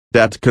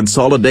Debt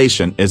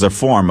consolidation is a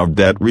form of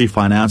debt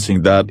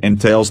refinancing that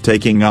entails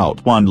taking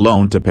out one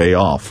loan to pay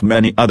off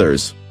many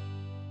others.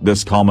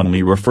 This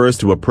commonly refers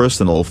to a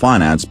personal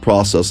finance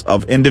process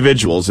of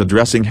individuals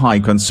addressing high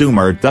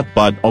consumer debt,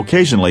 but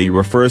occasionally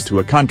refers to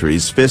a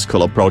country's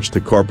fiscal approach to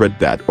corporate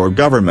debt or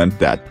government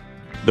debt.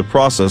 The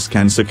process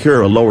can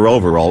secure a lower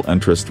overall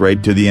interest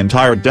rate to the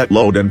entire debt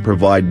load and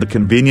provide the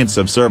convenience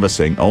of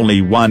servicing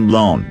only one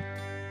loan.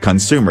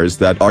 Consumers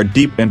that are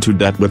deep into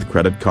debt with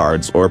credit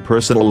cards or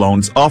personal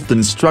loans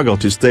often struggle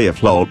to stay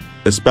afloat,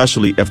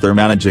 especially if they're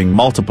managing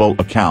multiple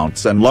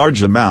accounts and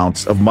large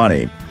amounts of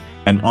money.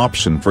 An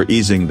option for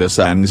easing this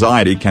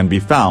anxiety can be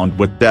found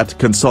with debt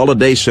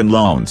consolidation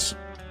loans.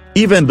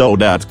 Even though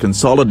debt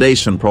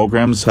consolidation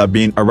programs have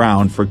been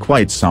around for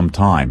quite some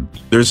time,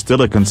 there's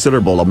still a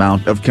considerable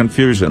amount of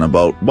confusion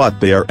about what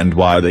they are and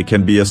why they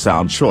can be a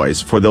sound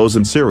choice for those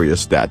in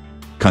serious debt.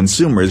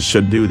 Consumers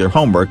should do their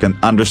homework and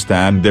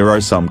understand there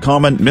are some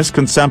common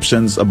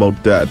misconceptions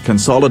about debt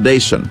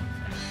consolidation.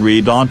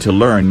 Read on to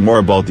learn more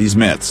about these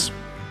myths.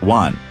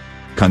 1.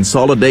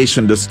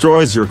 Consolidation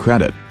destroys your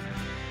credit.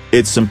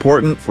 It's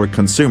important for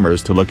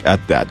consumers to look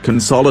at debt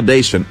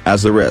consolidation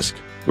as a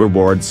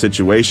risk-reward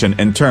situation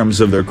in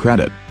terms of their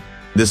credit.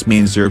 This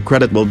means your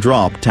credit will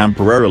drop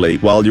temporarily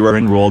while you are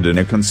enrolled in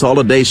a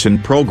consolidation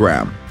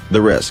program,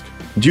 the risk,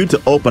 due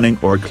to opening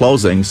or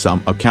closing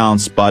some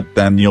accounts, but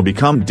then you'll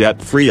become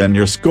debt-free and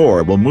your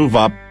score will move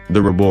up,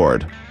 the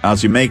reward,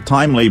 as you make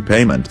timely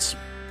payments.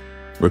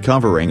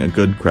 Recovering a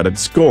good credit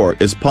score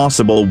is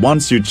possible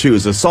once you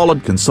choose a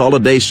solid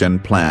consolidation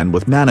plan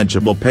with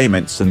manageable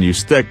payments and you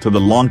stick to the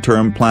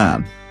long-term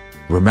plan.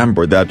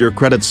 Remember that your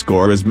credit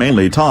score is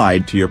mainly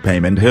tied to your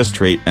payment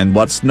history and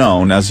what's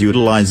known as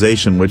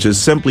utilization, which is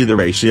simply the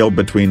ratio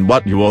between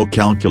what you owe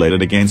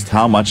calculated against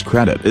how much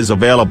credit is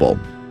available.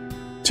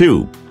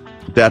 2.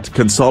 Debt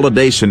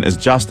consolidation is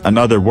just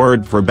another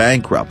word for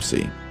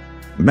bankruptcy.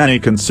 Many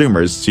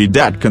consumers see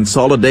debt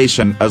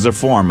consolidation as a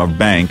form of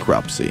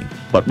bankruptcy,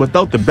 but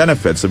without the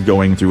benefits of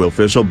going through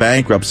official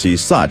bankruptcy,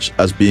 such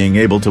as being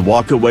able to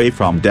walk away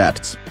from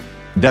debts.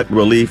 Debt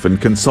relief and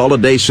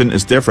consolidation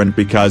is different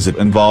because it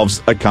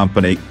involves a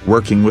company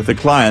working with a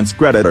client's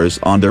creditors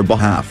on their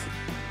behalf.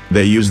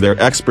 They use their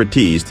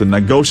expertise to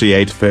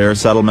negotiate fair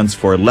settlements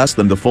for less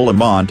than the full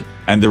amount,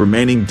 and the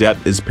remaining debt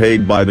is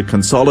paid by the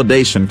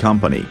consolidation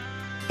company.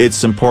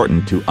 It's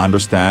important to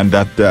understand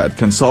that debt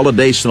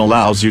consolidation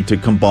allows you to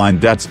combine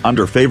debts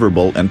under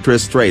favorable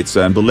interest rates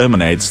and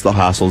eliminates the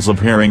hassles of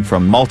hearing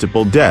from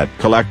multiple debt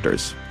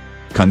collectors.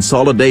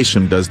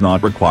 Consolidation does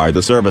not require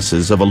the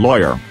services of a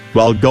lawyer,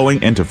 while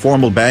going into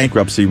formal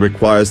bankruptcy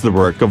requires the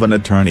work of an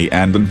attorney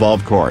and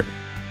involve court.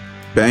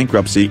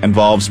 Bankruptcy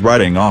involves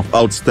writing off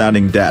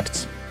outstanding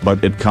debts,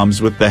 but it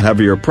comes with the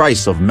heavier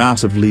price of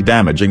massively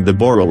damaging the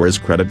borrower's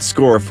credit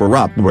score for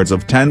upwards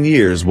of 10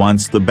 years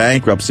once the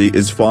bankruptcy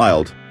is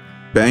filed.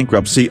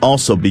 Bankruptcy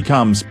also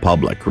becomes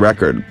public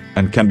record,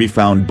 and can be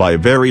found by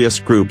various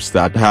groups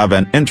that have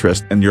an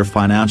interest in your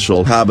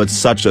financial habits,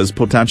 such as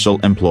potential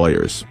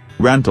employers,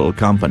 rental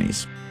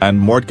companies, and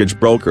mortgage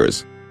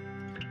brokers.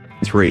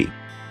 3.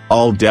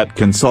 All debt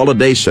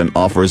consolidation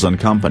offers and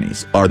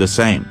companies are the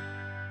same.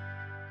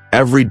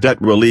 Every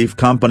debt relief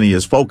company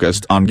is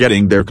focused on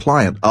getting their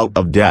client out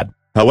of debt,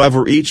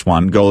 however each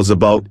one goes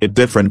about it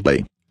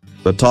differently.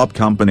 The top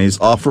companies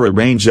offer a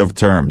range of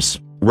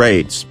terms,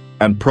 rates,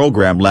 and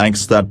program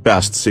lengths that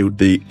best suit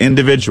the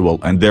individual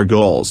and their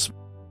goals.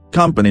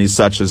 Companies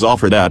such as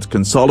offer debt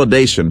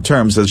consolidation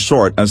terms as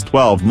short as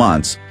 12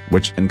 months,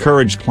 which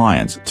encourage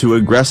clients to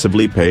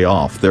aggressively pay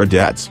off their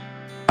debts.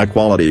 A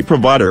quality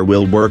provider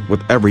will work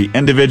with every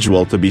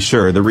individual to be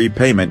sure the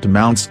repayment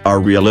amounts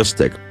are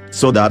realistic,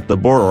 so that the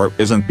borrower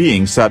isn't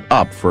being set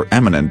up for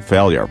imminent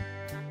failure.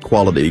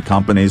 Quality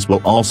companies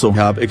will also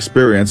have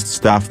experienced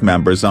staff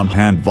members on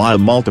hand via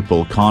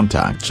multiple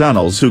contact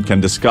channels who can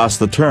discuss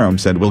the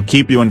terms and will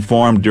keep you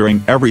informed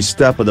during every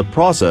step of the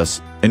process,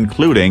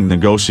 including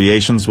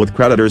negotiations with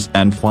creditors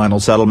and final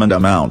settlement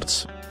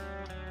amounts.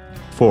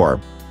 4.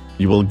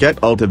 You will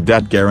get out of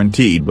debt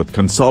guaranteed with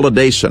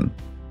consolidation.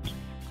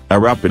 A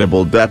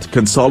reputable debt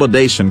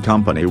consolidation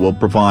company will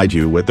provide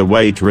you with a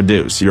way to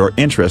reduce your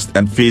interest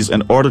and fees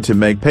in order to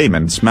make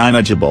payments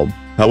manageable.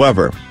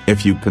 However,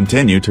 if you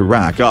continue to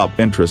rack up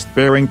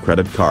interest-bearing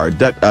credit card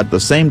debt at the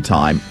same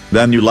time,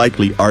 then you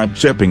likely aren't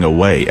chipping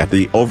away at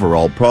the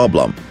overall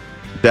problem.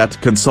 Debt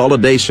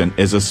consolidation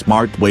is a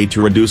smart way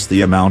to reduce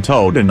the amount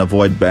owed and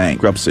avoid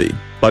bankruptcy,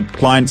 but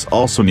clients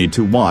also need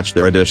to watch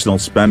their additional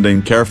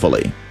spending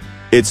carefully.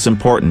 It's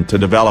important to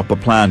develop a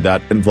plan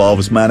that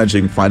involves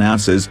managing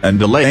finances and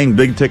delaying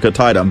big-ticket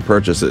item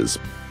purchases.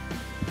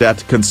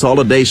 Debt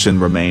consolidation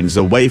remains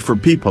a way for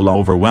people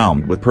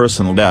overwhelmed with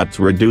personal debt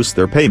to reduce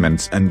their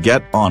payments and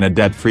get on a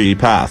debt-free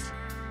path.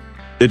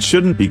 It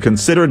shouldn't be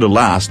considered a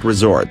last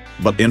resort,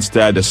 but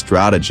instead a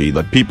strategy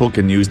that people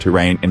can use to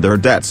rein in their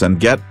debts and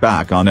get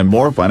back on a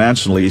more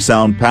financially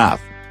sound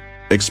path.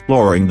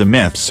 Exploring the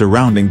myths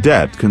surrounding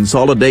debt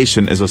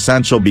consolidation is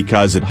essential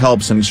because it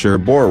helps ensure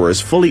borrowers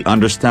fully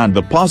understand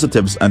the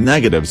positives and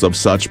negatives of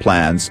such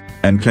plans,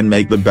 and can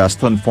make the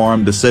best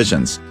informed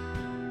decisions.